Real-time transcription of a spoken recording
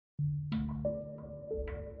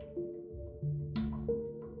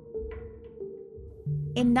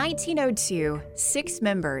In 1902, 6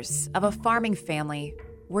 members of a farming family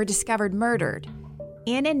were discovered murdered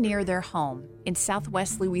in and near their home in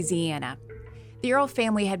southwest Louisiana. The Earle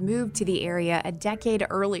family had moved to the area a decade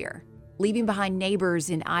earlier, leaving behind neighbors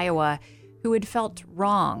in Iowa who had felt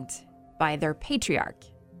wronged by their patriarch,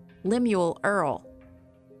 Lemuel Earle.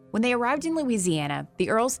 When they arrived in Louisiana, the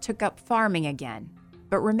Earles took up farming again,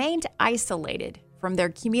 but remained isolated from their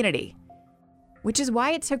community, which is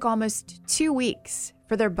why it took almost 2 weeks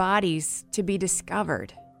for their bodies to be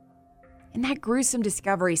discovered. And that gruesome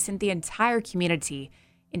discovery sent the entire community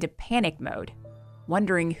into panic mode,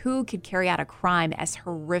 wondering who could carry out a crime as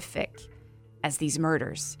horrific as these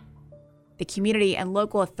murders. The community and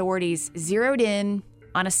local authorities zeroed in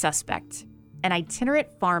on a suspect, an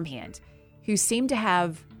itinerant farmhand who seemed to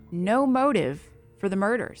have no motive for the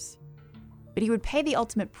murders, but he would pay the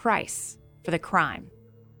ultimate price for the crime.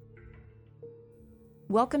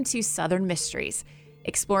 Welcome to Southern Mysteries,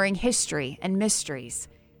 exploring history and mysteries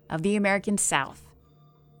of the American South.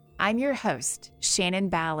 I'm your host, Shannon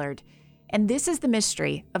Ballard, and this is the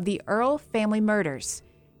mystery of the Earle family murders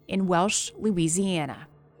in Welch, Louisiana.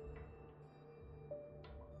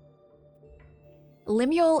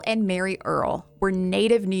 Lemuel and Mary Earle were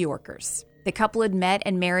native New Yorkers. The couple had met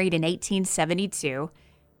and married in 1872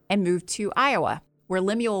 and moved to Iowa, where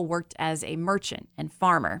Lemuel worked as a merchant and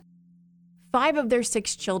farmer. 5 of their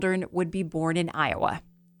 6 children would be born in Iowa: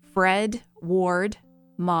 Fred, Ward,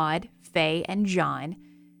 Maud, Fay, and John.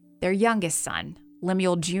 Their youngest son,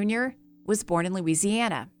 Lemuel Jr., was born in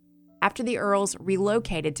Louisiana after the Earles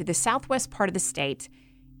relocated to the southwest part of the state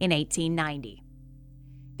in 1890.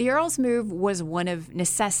 The Earles' move was one of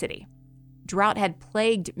necessity. Drought had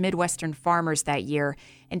plagued Midwestern farmers that year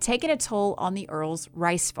and taken a toll on the Earles'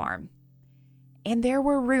 rice farm. And there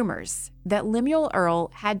were rumors that Lemuel Earle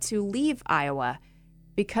had to leave Iowa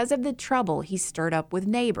because of the trouble he stirred up with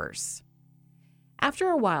neighbors. After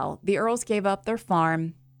a while, the Earles gave up their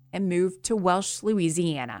farm and moved to Welch,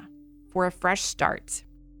 Louisiana, for a fresh start.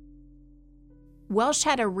 Welch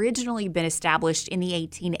had originally been established in the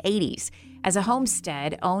 1880s as a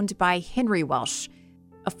homestead owned by Henry Welch,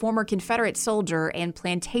 a former Confederate soldier and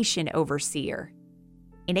plantation overseer.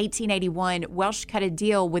 In 1881, Welch cut a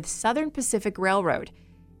deal with Southern Pacific Railroad.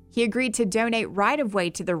 He agreed to donate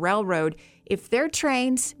right-of-way to the railroad if their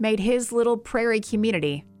trains made his little prairie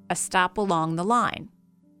community a stop along the line.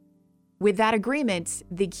 With that agreement,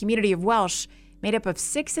 the community of Welch, made up of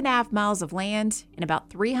 6.5 miles of land and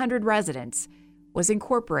about 300 residents, was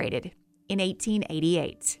incorporated in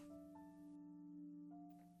 1888.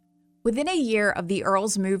 Within a year of the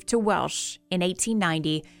Earles' move to Welch in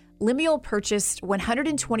 1890, Lemuel purchased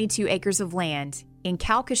 122 acres of land in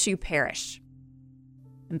Calcasieu Parish.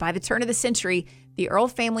 And by the turn of the century, the Earle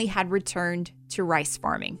family had returned to rice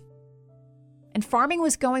farming. And farming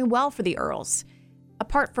was going well for the Earles,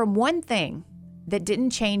 apart from one thing that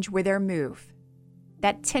didn't change with their move: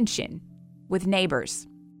 that tension with neighbors.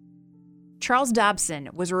 Charles Dobson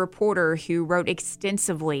was a reporter who wrote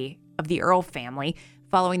extensively of the Earle family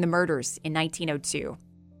following the murders in 1902.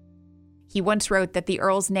 He once wrote that the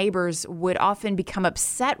Earles' neighbors would often become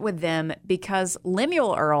upset with them because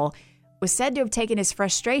Lemuel Earle was said to have taken his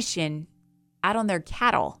frustration out on their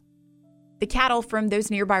cattle. The cattle from those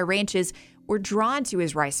nearby ranches were drawn to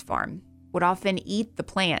his rice farm, would often eat the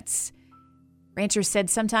plants. Ranchers said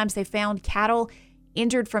sometimes they found cattle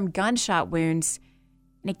injured from gunshot wounds,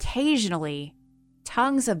 and occasionally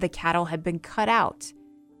tongues of the cattle had been cut out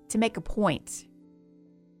to make a point.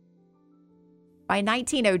 By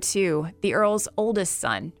 1902, the Earles' oldest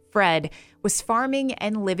son, Fred, was farming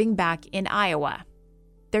and living back in Iowa.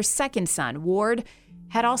 Their second son, Ward,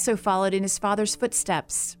 had also followed in his father's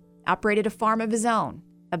footsteps, operated a farm of his own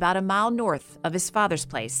about a mile north of his father's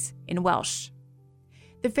place in Welch.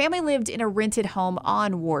 The family lived in a rented home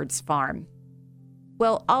on Ward's farm.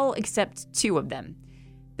 Well, all except 2 of them.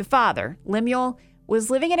 The father, Lemuel, was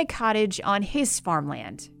living in a cottage on his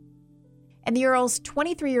farmland, and the Earles'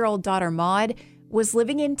 23-year-old daughter, Maud, was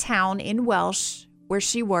living in town in Welch, where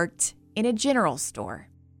she worked in a general store.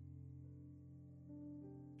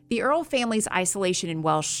 The Earle family's isolation in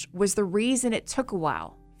Welch was the reason it took a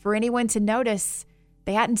while for anyone to notice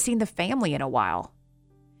they hadn't seen the family in a while.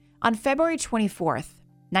 On February 24th,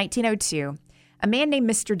 1902, a man named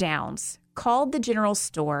Mr. Downs called the general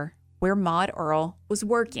store where Maud Earle was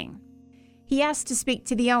working. He asked to speak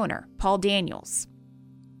to the owner, Paul Daniels.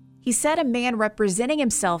 He said a man representing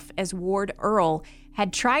himself as Ward Earle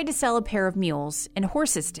had tried to sell a pair of mules and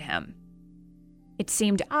horses to him. It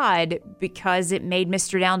seemed odd because it made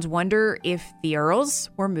Mr. Downs wonder if the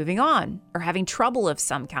Earles were moving on or having trouble of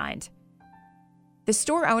some kind. The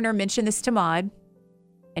store owner mentioned this to Maud,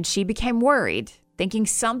 and she became worried, thinking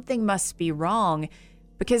something must be wrong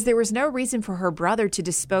because there was no reason for her brother to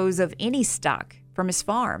dispose of any stock from his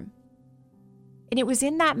farm. And it was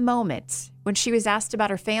in that moment, when she was asked about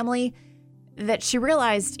her family, that she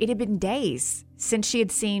realized it had been days since she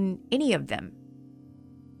had seen any of them.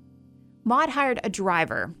 Maud hired a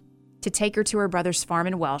driver to take her to her brother's farm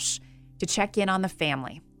in Welsh to check in on the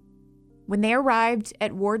family. When they arrived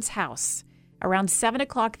at Ward's house around 7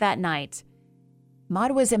 o'clock that night,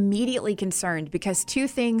 Maud was immediately concerned because two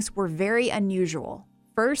things were very unusual.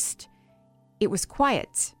 First, it was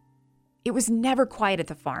quiet. It was never quiet at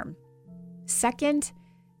the farm. Second,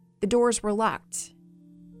 the doors were locked,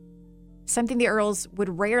 something the Earls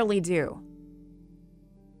would rarely do.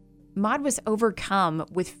 Maud was overcome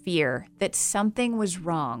with fear that something was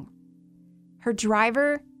wrong. Her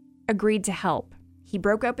driver agreed to help. He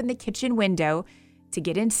broke open the kitchen window to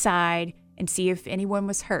get inside and see if anyone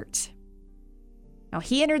was hurt. Now,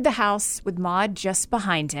 he entered the house with Maud just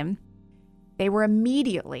behind him. They were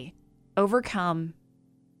immediately overcome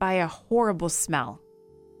by a horrible smell.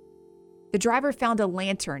 The driver found a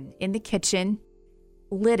lantern in the kitchen,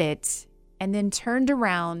 lit it, and then turned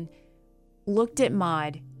around, looked at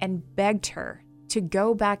Maud, and begged her to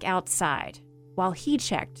go back outside while he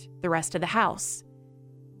checked the rest of the house.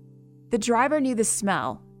 The driver knew the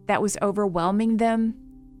smell that was overwhelming them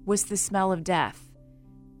was the smell of death,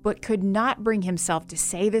 but could not bring himself to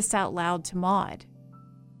say this out loud to Maud.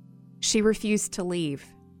 She refused to leave.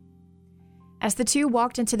 As the two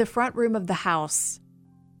walked into the front room of the house,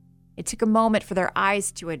 it took a moment for their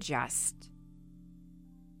eyes to adjust.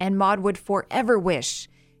 And Maud would forever wish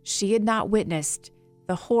she had not witnessed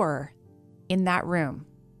the horror in that room.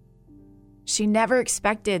 She never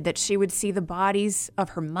expected that she would see the bodies of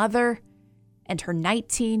her mother and her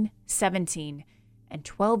 19, 17, and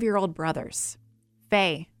 12-year-old brothers,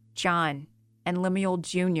 Faye, John, and Lemuel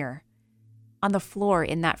Jr., on the floor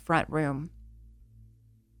in that front room.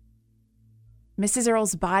 Mrs.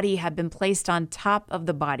 Earle's body had been placed on top of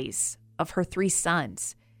the bodies of her 3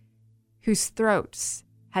 sons, whose throats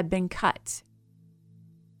had been cut.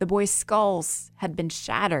 The boys' skulls had been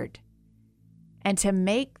shattered. And to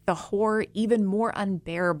make the horror even more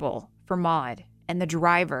unbearable for Maud and the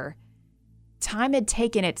driver, time had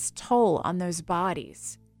taken its toll on those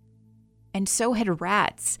bodies. And so had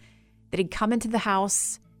rats that had come into the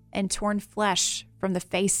house and torn flesh from the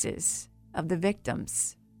faces of the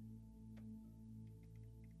victims.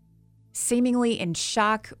 Seemingly in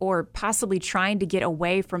shock or possibly trying to get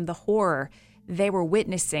away from the horror they were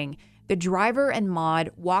witnessing, the driver and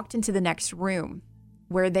Maud walked into the next room,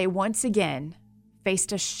 where they once again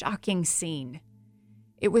faced a shocking scene.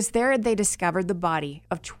 It was there they discovered the body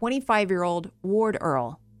of 25-year-old Ward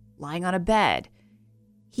Earle lying on a bed.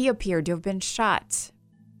 He appeared to have been shot.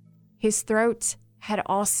 His throat had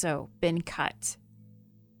also been cut.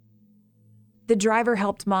 The driver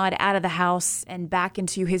helped Maud out of the house and back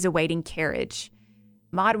into his awaiting carriage.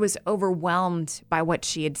 Maud was overwhelmed by what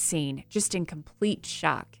she had seen, just in complete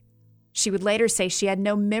shock. She would later say she had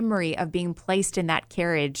no memory of being placed in that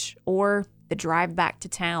carriage or the drive back to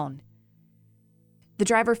town. The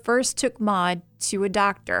driver first took Maud to a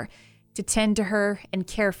doctor to tend to her and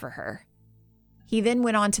care for her. He then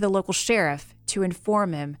went on to the local sheriff to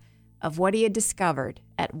inform him of what he had discovered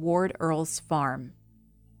at Ward Earle's farm.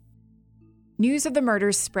 News of the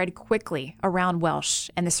murders spread quickly around Welsh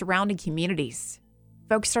and the surrounding communities.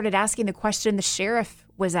 Folks started asking the question the sheriff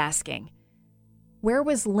was asking. Where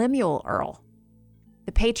was Lemuel Earle,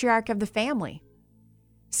 the patriarch of the family?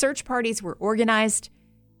 Search parties were organized,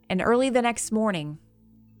 and early the next morning,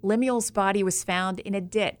 Lemuel's body was found in a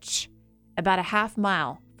ditch about a half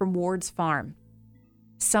mile from Ward's farm.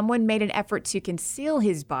 Someone made an effort to conceal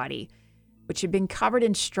his body, which had been covered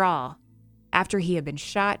in straw after he had been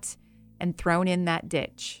shot and thrown in that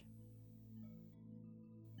ditch.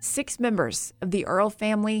 6 members of the Earle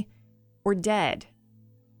family were dead,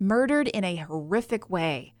 murdered in a horrific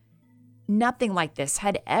way. Nothing like this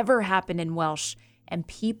had ever happened in Welsh, and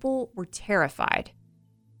people were terrified.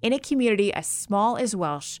 In a community as small as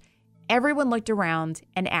Welsh, everyone looked around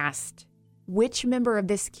and asked, which member of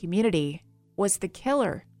this community was the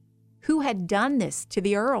killer? Who had done this to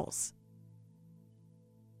the Earles?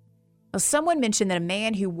 Well, someone mentioned that a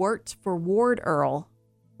man who worked for Ward Earle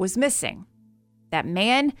was missing. That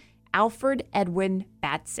man, Alfred Edwin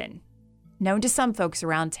Batson, known to some folks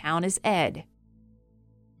around town as Ed.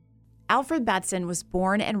 Alfred Batson was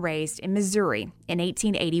born and raised in Missouri in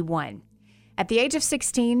 1881. At the age of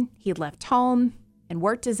 16, he had left home and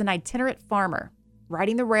worked as an itinerant farmer,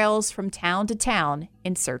 riding the rails from town to town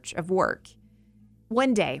in search of work.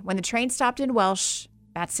 One day, when the train stopped in Welsh,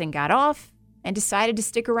 Batson got off and decided to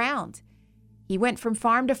stick around. He went from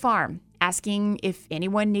farm to farm, asking if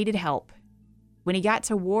anyone needed help. When he got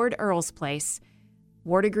to Ward Earle's place,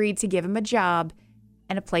 Ward agreed to give him a job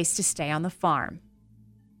and a place to stay on the farm.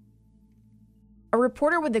 A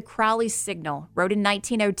reporter with the Crowley Signal wrote in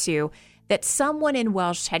 1902 that someone in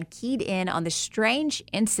Welsh had keyed in on the strange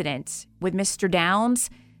incident with Mr. Downs,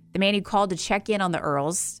 the man who called to check in on the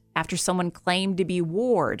Earles after someone claimed to be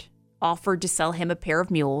Ward offered to sell him a pair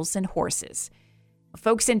of mules and horses.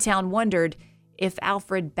 Folks in town wondered if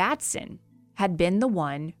Alfred Batson had been the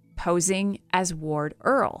one posing as Ward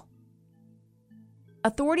Earle.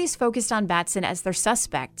 Authorities focused on Batson as their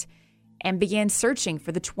suspect and began searching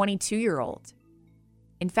for the 22-year-old.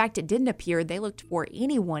 In fact, it didn't appear they looked for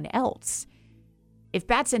anyone else. If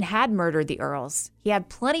Batson had murdered the Earles, he had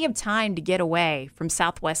plenty of time to get away from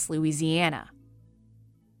Southwest Louisiana.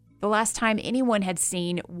 The last time anyone had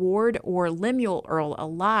seen Ward or Lemuel Earle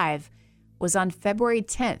alive was on February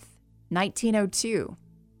 10th, 1902.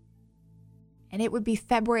 And it would be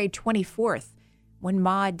February 24th when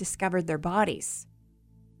Maud discovered their bodies.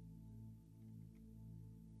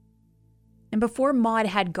 And before Maud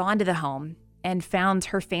had gone to the home and found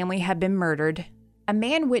her family had been murdered, a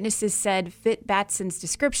man witnesses said fit Batson's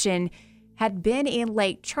description had been in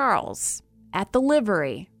Lake Charles at the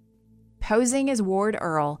livery, posing as Ward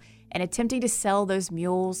Earle and attempting to sell those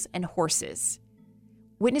mules and horses.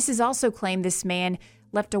 Witnesses also claimed this man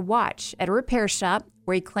left a watch at a repair shop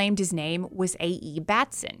where he claimed his name was A.E.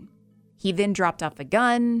 Batson. He then dropped off a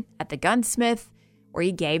gun at the gunsmith where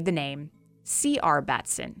he gave the name C.R.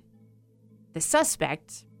 Batson. The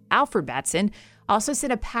suspect, Alfred Batson, also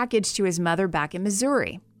sent a package to his mother back in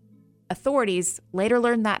Missouri. Authorities later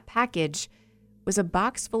learned that package was a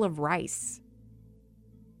box full of rice.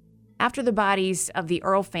 After the bodies of the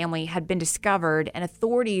Earle family had been discovered and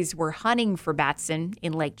authorities were hunting for Batson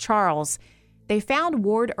in Lake Charles, they found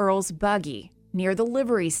Ward Earle's buggy near the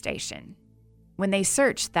livery station. When they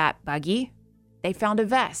searched that buggy, they found a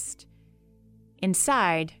vest.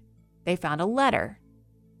 Inside, they found a letter.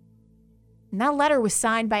 And that letter was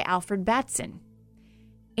signed by Alfred Batson.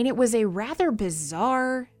 And it was a rather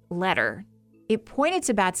bizarre letter. It pointed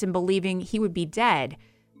to Batson believing he would be dead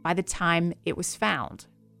by the time it was found.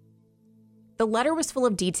 The letter was full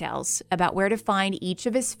of details about where to find each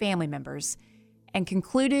of his family members and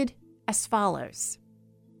concluded as follows.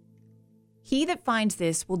 He that finds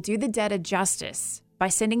this will do the dead a justice by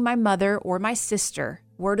sending my mother or my sister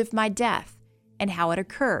word of my death and how it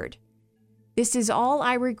occurred. This is all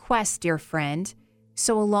I request, dear friend.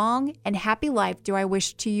 So a long and happy life do I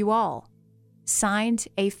wish to you all. Signed,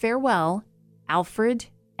 a farewell, Alfred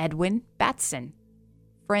Edwin Batson.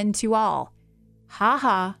 Friend to all. Ha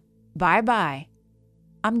ha, bye-bye.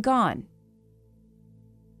 I'm gone.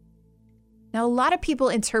 Now, a lot of people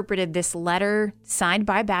interpreted this letter signed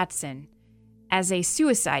by Batson as a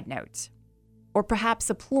suicide note, or perhaps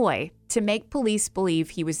a ploy to make police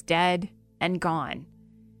believe he was dead and gone.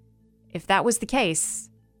 If that was the case,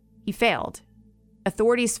 he failed.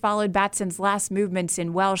 Authorities followed Batson's last movements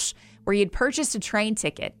in Welsh, where he had purchased a train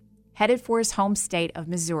ticket, headed for his home state of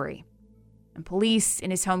Missouri. And police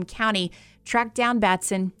in his home county tracked down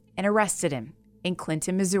Batson and arrested him in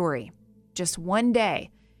Clinton, Missouri, just one day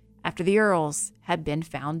after the Earles had been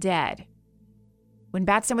found dead. When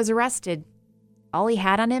Batson was arrested, all he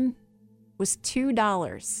had on him was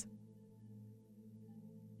 $2.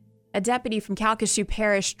 A deputy from Calcasieu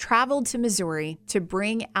Parish traveled to Missouri to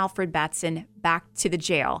bring Alfred Batson back to the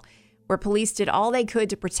jail, where police did all they could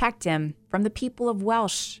to protect him from the people of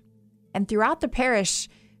Welsh and throughout the parish,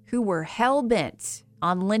 who were hell-bent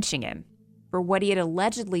on lynching him for what he had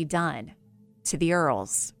allegedly done to the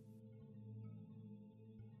Earles.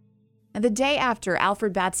 And the day after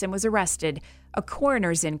Alfred Batson was arrested, a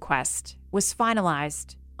coroner's inquest was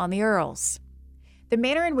finalized on the Earles. The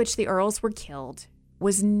manner in which the Earles were killed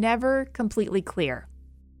was never completely clear.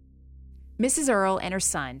 Mrs. Earle and her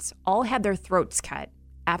sons all had their throats cut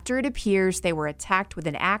after it appears they were attacked with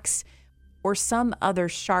an axe or some other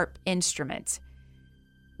sharp instrument.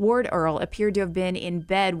 Ward Earle appeared to have been in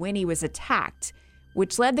bed when he was attacked,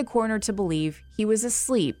 which led the coroner to believe he was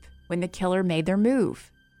asleep when the killer made their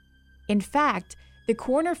move. In fact, the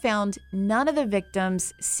coroner found none of the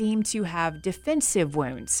victims seemed to have defensive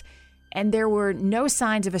wounds, and there were no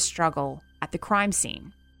signs of a struggle at the crime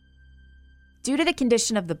scene. Due to the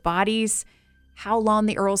condition of the bodies, how long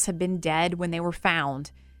the Earles had been dead when they were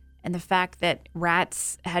found, and the fact that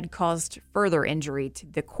rats had caused further injury to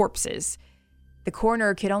the corpses, the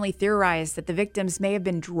coroner could only theorize that the victims may have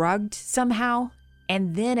been drugged somehow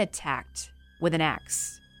and then attacked with an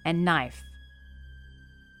axe and knife.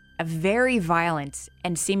 A very violent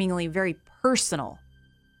and seemingly very personal,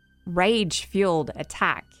 rage-fueled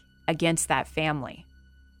attack against that family.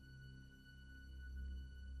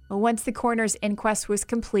 Well, once the coroner's inquest was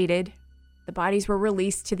completed, the bodies were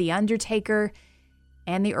released to the undertaker,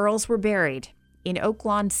 and the Earls were buried in Oak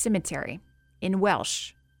Lawn Cemetery in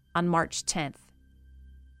Welsh on March 10th.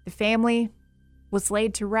 The family was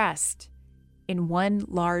laid to rest in one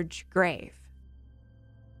large grave.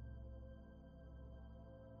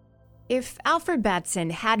 If Alfred Batson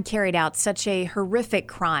had carried out such a horrific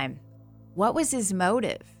crime, what was his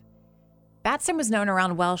motive? Batson was known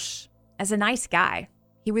around Welsh as a nice guy.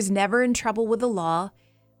 He was never in trouble with the law,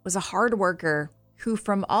 was a hard worker who,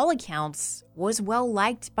 from all accounts, was well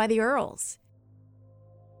liked by the Earls.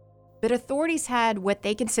 But authorities had what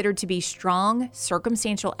they considered to be strong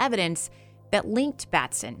circumstantial evidence that linked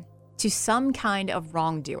Batson to some kind of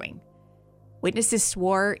wrongdoing. Witnesses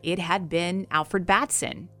swore it had been Alfred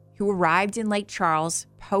Batson who arrived in Lake Charles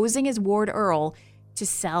posing as Ward Earl to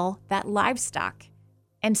sell that livestock.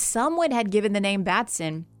 And someone had given the name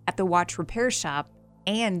Batson at the watch repair shop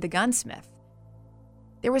and the gunsmith.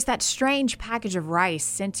 There was that strange package of rice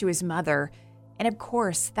sent to his mother, and of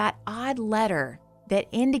course, that odd letter that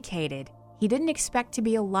indicated he didn't expect to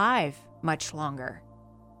be alive much longer.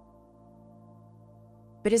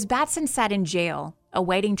 But as Batson sat in jail,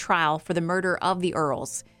 awaiting trial for the murder of the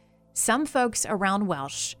Earls, some folks around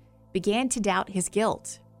Welsh began to doubt his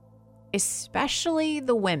guilt, especially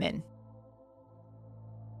the women.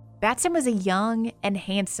 Batson was a young and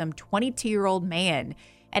handsome 22-year-old man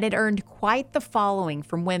and had earned quite the following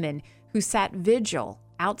from women who sat vigil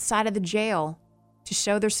outside of the jail to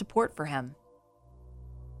show their support for him.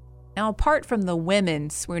 Now, apart from the women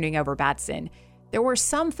swooning over Batson, there were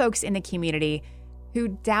some folks in the community who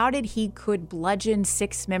doubted he could bludgeon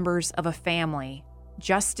 6 members of a family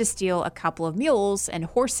just to steal a couple of mules and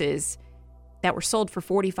horses that were sold for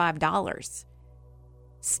 $45.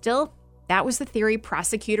 Still, that was the theory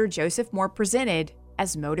prosecutor Joseph Moore presented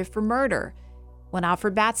as motive for murder when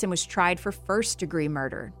Alfred Batson was tried for first-degree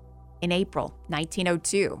murder in April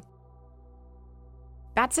 1902.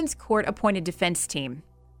 Batson's court-appointed defense team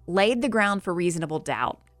laid the ground for reasonable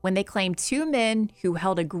doubt when they claimed 2 men who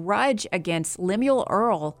held a grudge against Lemuel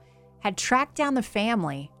Earl had tracked down the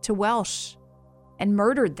family to Welsh and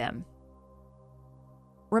murdered them.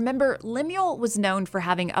 Remember, Lemuel was known for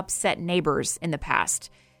having upset neighbors in the past,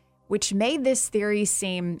 which made this theory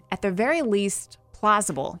seem, at the very least,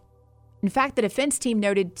 plausible. In fact, the defense team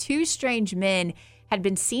noted 2 strange men had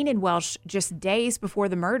been seen in Welsh just days before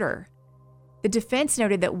the murder. The defense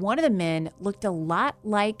noted that one of the men looked a lot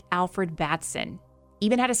like Alfred Batson,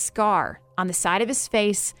 even had a scar on the side of his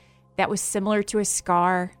face that was similar to a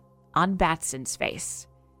scar on Batson's face.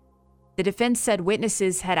 The defense said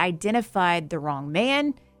witnesses had identified the wrong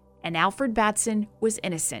man, and Alfred Batson was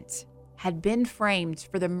innocent, had been framed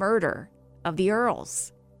for the murder of the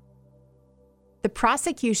Earls. The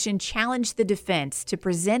prosecution challenged the defense to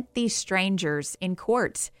present these strangers in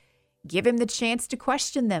court, give him the chance to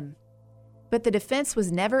question them. But the defense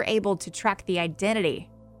was never able to track the identity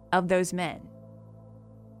of those men.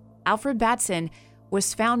 Alfred Batson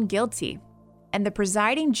was found guilty, and the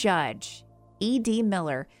presiding judge, E.D.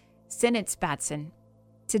 Miller, sentenced Batson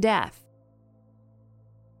to death.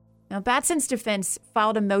 Now, Batson's defense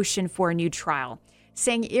filed a motion for a new trial,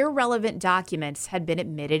 saying irrelevant documents had been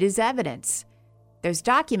admitted as evidence. Those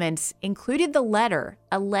documents included the letter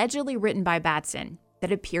allegedly written by Batson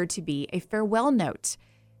that appeared to be a farewell note,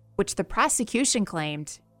 which the prosecution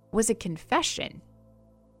claimed was a confession.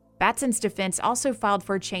 Batson's defense also filed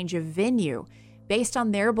for a change of venue based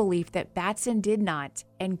on their belief that Batson did not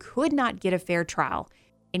and could not get a fair trial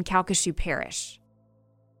in Calcasieu Parish.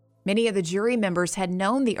 Many of the jury members had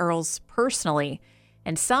known the Earls personally,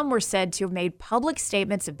 and some were said to have made public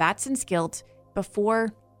statements of Batson's guilt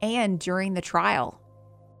before and during the trial.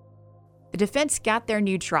 The defense got their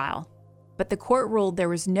new trial, but the court ruled there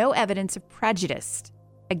was no evidence of prejudice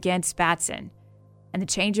against Batson, and the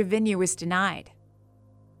change of venue was denied.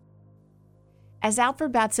 As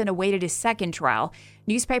Alfred Batson awaited his second trial,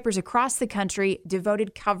 newspapers across the country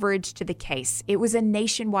devoted coverage to the case. It was a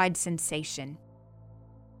nationwide sensation.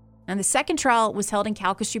 And the second trial was held in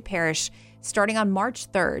Calcasieu Parish starting on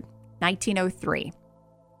March 3rd, 1903.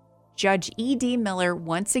 Judge E.D. Miller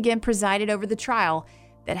once again presided over the trial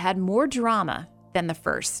that had more drama than the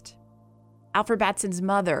first. Alfred Batson's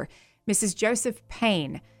mother, Mrs. Joseph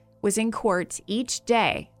Payne, was in court each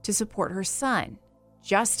day to support her son,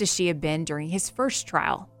 just as she had been during his first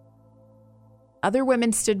trial. Other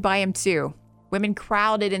women stood by him too. Women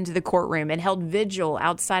crowded into the courtroom and held vigil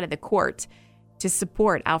outside of the court to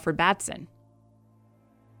support Alfred Batson.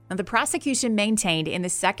 And the prosecution maintained in the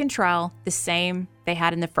second trial the same they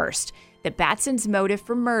had in the first, that Batson's motive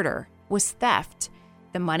for murder was theft,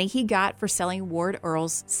 the money he got for selling Ward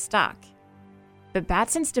Earl's stock. But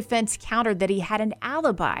Batson's defense countered that he had an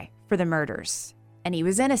alibi for the murders, and he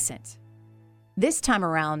was innocent. This time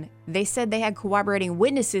around, they said they had corroborating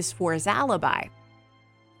witnesses for his alibi.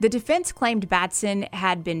 The defense claimed Batson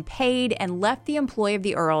had been paid and left the employ of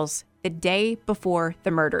the Earls the day before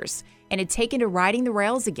the murders and had taken to riding the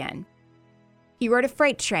rails again. He rode a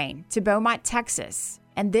freight train to Beaumont, Texas,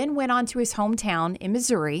 and then went on to his hometown in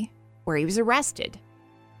Missouri, where he was arrested.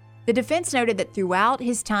 The defense noted that throughout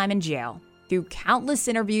his time in jail, through countless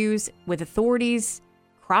interviews with authorities,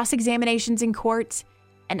 cross-examinations in court,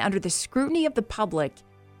 and under the scrutiny of the public,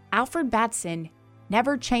 Alfred Batson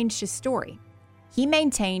never changed his story. He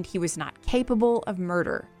maintained he was not capable of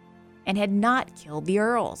murder and had not killed the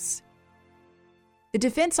Earls. The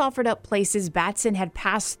defense offered up places Batson had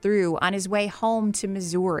passed through on his way home to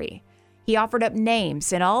Missouri. He offered up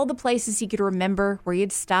names and all the places he could remember where he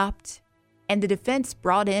had stopped, and the defense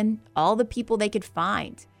brought in all the people they could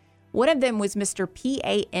find. One of them was Mr.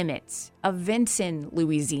 P.A. Emmett of Vinton,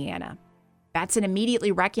 Louisiana. Batson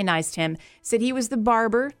immediately recognized him, said he was the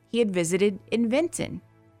barber he had visited in Vinton,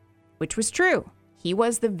 which was true. He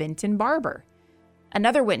was the Vinton barber.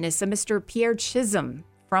 Another witness, a Mr. Pierre Chisholm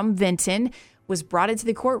from Vinton, was brought into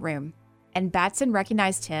the courtroom, and Batson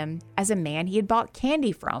recognized him as a man he had bought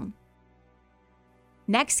candy from.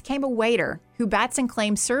 Next came a waiter who Batson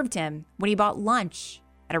claimed served him when he bought lunch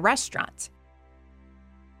at a restaurant.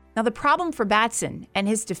 Now, the problem for Batson and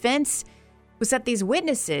his defense was that these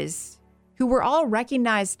witnesses, who were all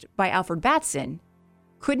recognized by Alfred Batson,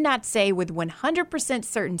 could not say with 100%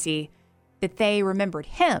 certainty that they remembered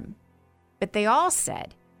him, but they all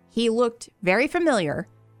said he looked very familiar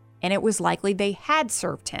and it was likely they had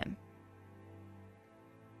served him.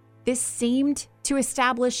 This seemed to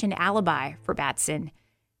establish an alibi for Batson,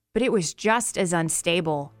 but it was just as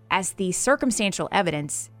unstable as the circumstantial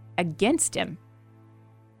evidence against him.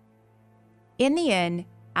 In the end,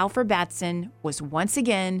 Alfred Batson was once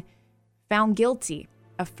again found guilty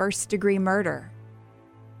of first-degree murder.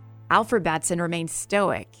 Alfred Batson remained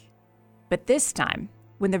stoic, but this time,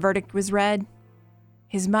 when the verdict was read,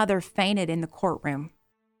 his mother fainted in the courtroom.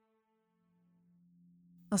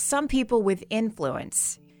 Well, some people with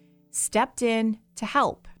influence stepped in to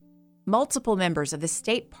help. Multiple members of the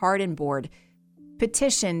State Pardon Board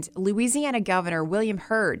petitioned Louisiana Governor William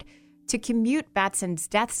Hurd to commute Batson's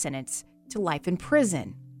death sentence to life in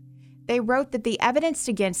prison. They wrote that the evidence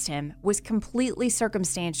against him was completely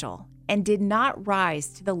circumstantial and did not rise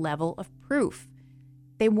to the level of proof.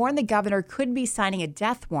 They warned the governor could be signing a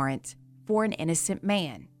death warrant for an innocent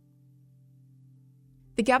man.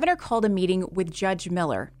 The governor called a meeting with Judge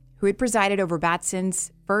Miller, who had presided over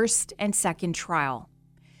Batson's first and second trial.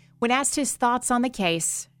 When asked his thoughts on the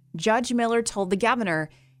case, Judge Miller told the governor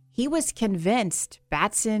he was convinced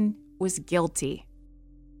Batson was guilty.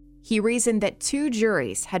 He reasoned that 2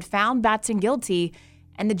 juries had found Batson guilty,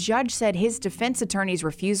 and the judge said his defense attorney's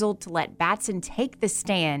refusal to let Batson take the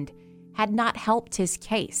stand had not helped his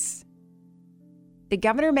case. The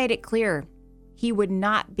governor made it clear he would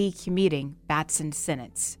not be commuting Batson's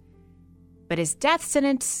sentence, but his death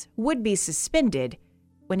sentence would be suspended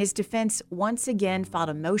when his defense once again filed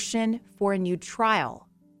a motion for a new trial.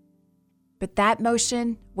 But that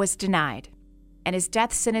motion was denied, and his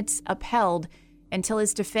death sentence upheld until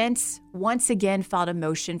his defense once again filed a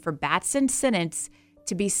motion for Batson's sentence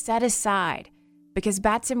to be set aside because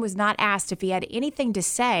Batson was not asked if he had anything to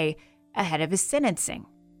say ahead of his sentencing.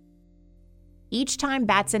 Each time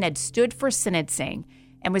Batson had stood for sentencing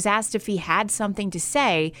and was asked if he had something to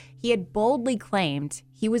say, he had boldly claimed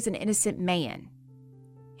he was an innocent man.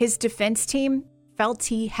 His defense team felt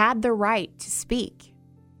he had the right to speak.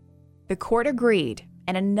 The court agreed,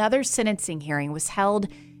 and another sentencing hearing was held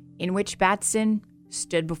in which Batson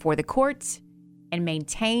stood before the court and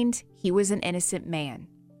maintained he was an innocent man.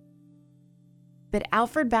 But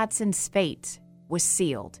Alfred Batson's fate was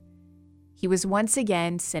sealed. He was once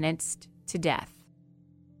again sentenced to death.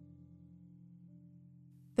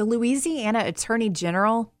 The Louisiana Attorney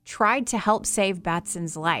General tried to help save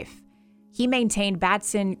Batson's life. He maintained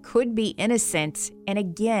Batson could be innocent and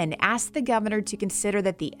again asked the governor to consider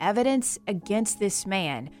that the evidence against this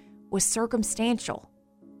man was circumstantial.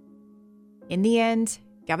 In the end,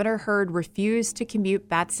 Governor Hurd refused to commute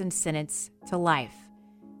Batson's sentence to life.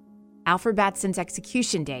 Alfred Batson's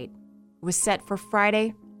execution date was set for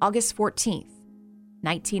Friday, August 14th,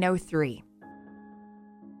 1903.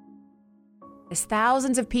 As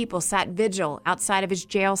thousands of people sat vigil outside of his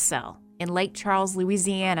jail cell in Lake Charles,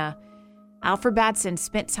 Louisiana, Alfred Batson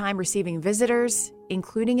spent time receiving visitors,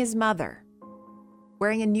 including his mother.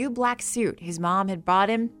 Wearing a new black suit his mom had bought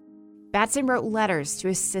him, Batson wrote letters to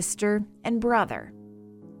his sister and brother.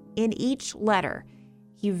 In each letter,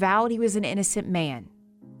 he vowed he was an innocent man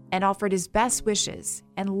and offered his best wishes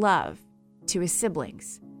and love to his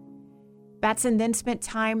siblings. Batson then spent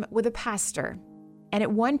time with a pastor, and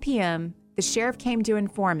at 1 p.m., the sheriff came to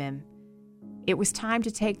inform him it was time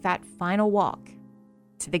to take that final walk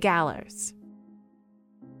to the gallows.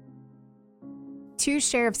 2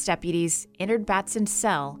 sheriff's deputies entered Batson's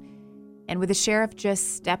cell, and with the sheriff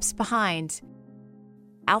just steps behind,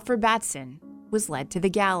 Alfred Batson was led to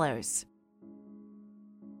the gallows.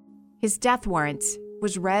 His death warrant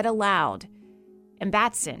was read aloud, and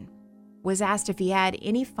Batson was asked if he had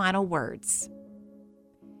any final words.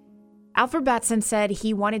 Alfred Batson said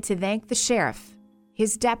he wanted to thank the sheriff,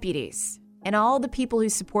 his deputies, and all the people who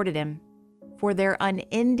supported him for their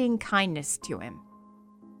unending kindness to him.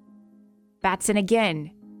 Batson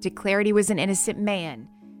again declared he was an innocent man,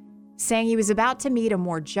 saying he was about to meet a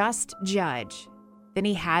more just judge than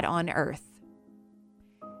he had on earth.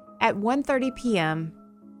 At 1:30 p.m.,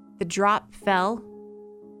 the drop fell,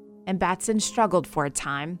 and Batson struggled for a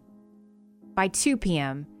time. By 2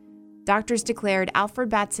 p.m., doctors declared Alfred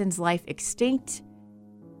Batson's life extinct,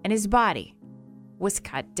 and his body was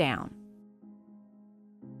cut down.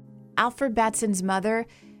 Alfred Batson's mother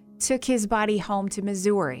took his body home to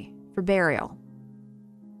Missouri for burial.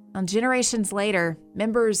 Generations later,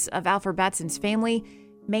 members of Alfred Batson's family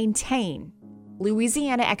maintain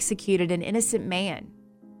Louisiana executed an innocent man,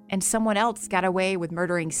 and someone else got away with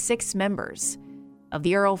murdering 6 members of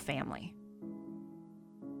the Earl family.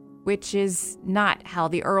 Which is not how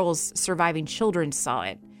the Earl's surviving children saw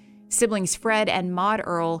it. Siblings Fred and Maud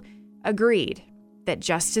Earl agreed that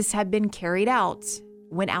justice had been carried out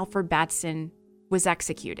when Alfred Batson was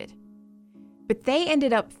executed. But they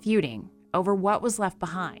ended up feuding over what was left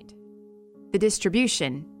behind, the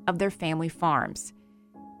distribution of their family farms.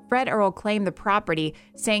 Fred Earl claimed the property,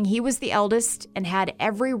 saying he was the eldest and had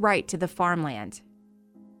every right to the farmland.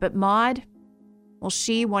 But Maud, well,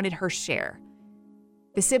 she wanted her share.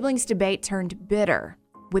 The siblings' debate turned bitter,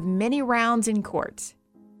 with many rounds in court.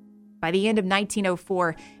 By the end of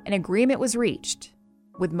 1904, an agreement was reached,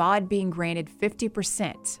 with Maud being granted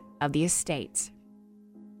 50% of the estate.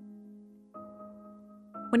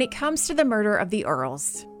 When it comes to the murder of the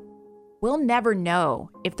Earls, we'll never know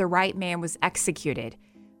if the right man was executed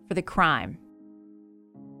for the crime.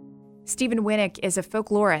 Stephen Winnick is a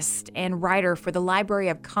folklorist and writer for the Library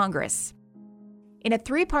of Congress. In a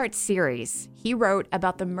 3-part series he wrote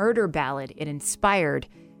about the murder ballad it inspired,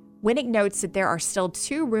 Winnick notes that there are still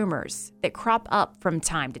 2 rumors that crop up from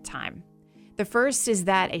time to time. The first is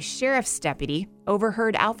that a sheriff's deputy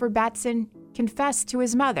overheard Alfred Batson confess to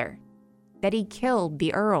his mother that he killed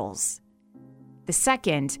the Earls. The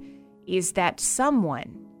second is that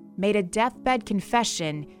someone made a deathbed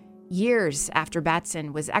confession years after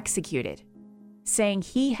Batson was executed, saying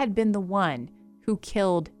he had been the one who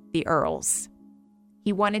killed the Earls.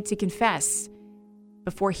 He wanted to confess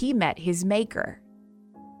before he met his maker.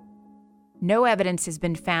 No evidence has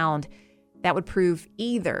been found that would prove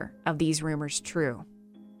either of these rumors true.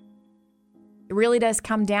 It really does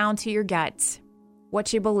come down to your gut,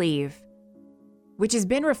 what you believe, which has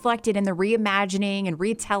been reflected in the reimagining and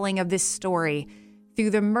retelling of this story through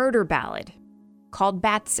the murder ballad called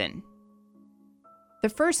Batson. The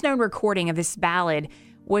first known recording of this ballad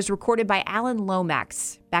was recorded by Alan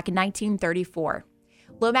Lomax back in 1934.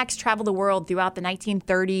 Lomax traveled the world throughout the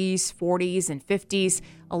 1930s, 40s, and 50s,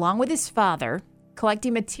 along with his father,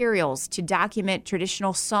 collecting materials to document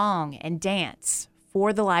traditional song and dance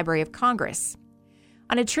for the Library of Congress.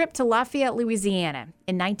 On a trip to Lafayette, Louisiana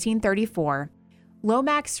in 1934,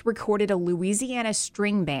 Lomax recorded a Louisiana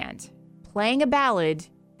string band playing a ballad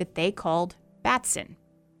that they called Batson.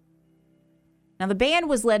 Now, the band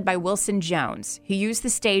was led by Wilson Jones, who used the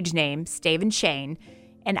stage name Stave and Chain,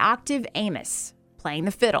 and Octave Amos, playing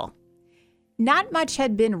the fiddle. Not much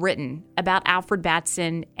had been written about Alfred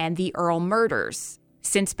Batson and the Earl murders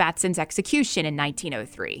since Batson's execution in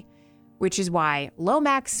 1903, which is why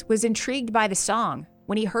Lomax was intrigued by the song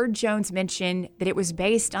when he heard Jones mention that it was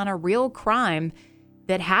based on a real crime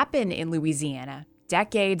that happened in Louisiana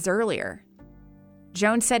decades earlier.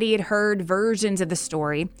 Jones said he had heard versions of the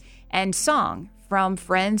story and song from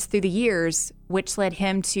friends through the years, which led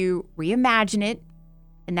him to reimagine it,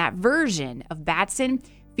 and that version of Batson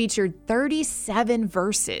featured 37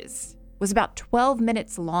 verses, was about 12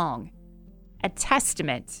 minutes long, a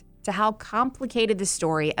testament to how complicated the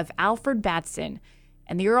story of Alfred Batson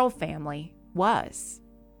and the Earl family was.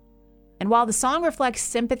 And while the song reflects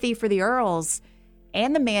sympathy for the Earls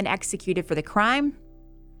and the man executed for the crime,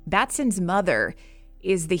 Batson's mother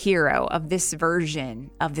is the hero of this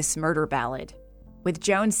version of this murder ballad, with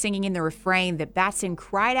Jones singing in the refrain that Batson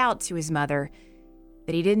cried out to his mother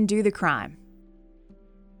that he didn't do the crime.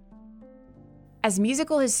 As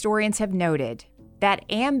musical historians have noted, that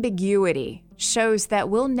ambiguity shows that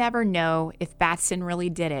we'll never know if Batson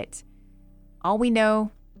really did it. All we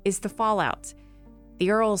know is the fallout. The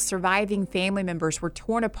Earls' surviving family members were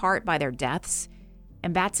torn apart by their deaths,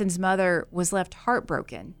 and Batson's mother was left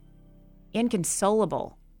heartbroken,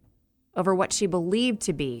 inconsolable, over what she believed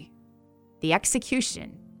to be the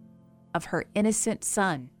execution of her innocent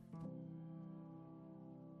son.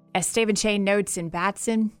 As Stephen Chane notes in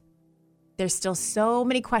Batson, there's still so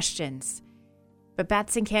many questions, but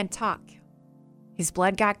Batson can't talk. His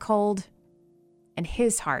blood got cold, and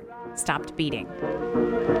his heart stopped beating.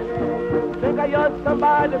 Think I heard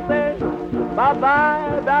somebody say,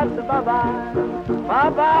 bye-bye, Batson, bye-bye.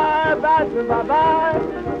 Bye-bye, Batson, bye-bye.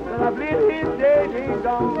 Till I believe he's dead, he's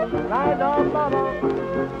gone. Right on, mama.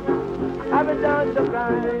 I haven't done the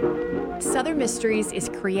crime. Southern Mysteries is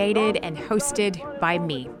created and hosted by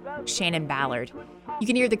me, Shannon Ballard. You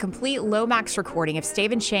can hear the complete Lomax recording of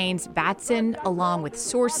Stephen Chane's Batson, along with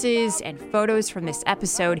sources and photos from this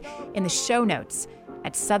episode, in the show notes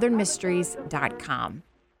at southernmysteries.com.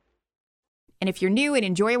 And if you're new and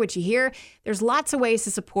enjoy what you hear, there's lots of ways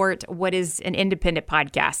to support what is an independent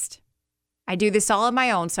podcast. I do this all on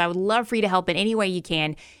my own, so I would love for you to help in any way you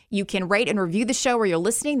can. You can rate and review the show where you're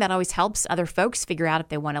listening. That always helps other folks figure out if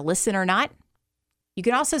they want to listen or not. You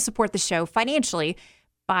can also support the show financially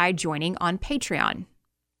by joining on Patreon,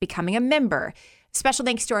 becoming a member. Special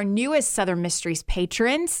thanks to our newest Southern Mysteries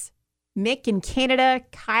patrons, Mick in Canada,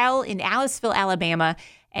 Kyle in Aliceville, Alabama,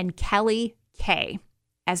 and Kelly K.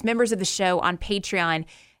 As members of the show on Patreon,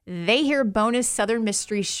 they hear bonus Southern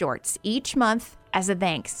Mysteries shorts each month as a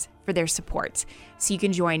thanks for their support. So you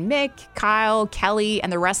can join Mick, Kyle, Kelly,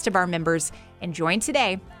 and the rest of our members and join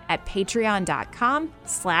today at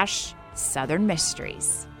patreon.com/Southern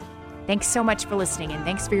Mysteries. Thanks so much for listening, and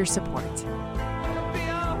thanks for your support.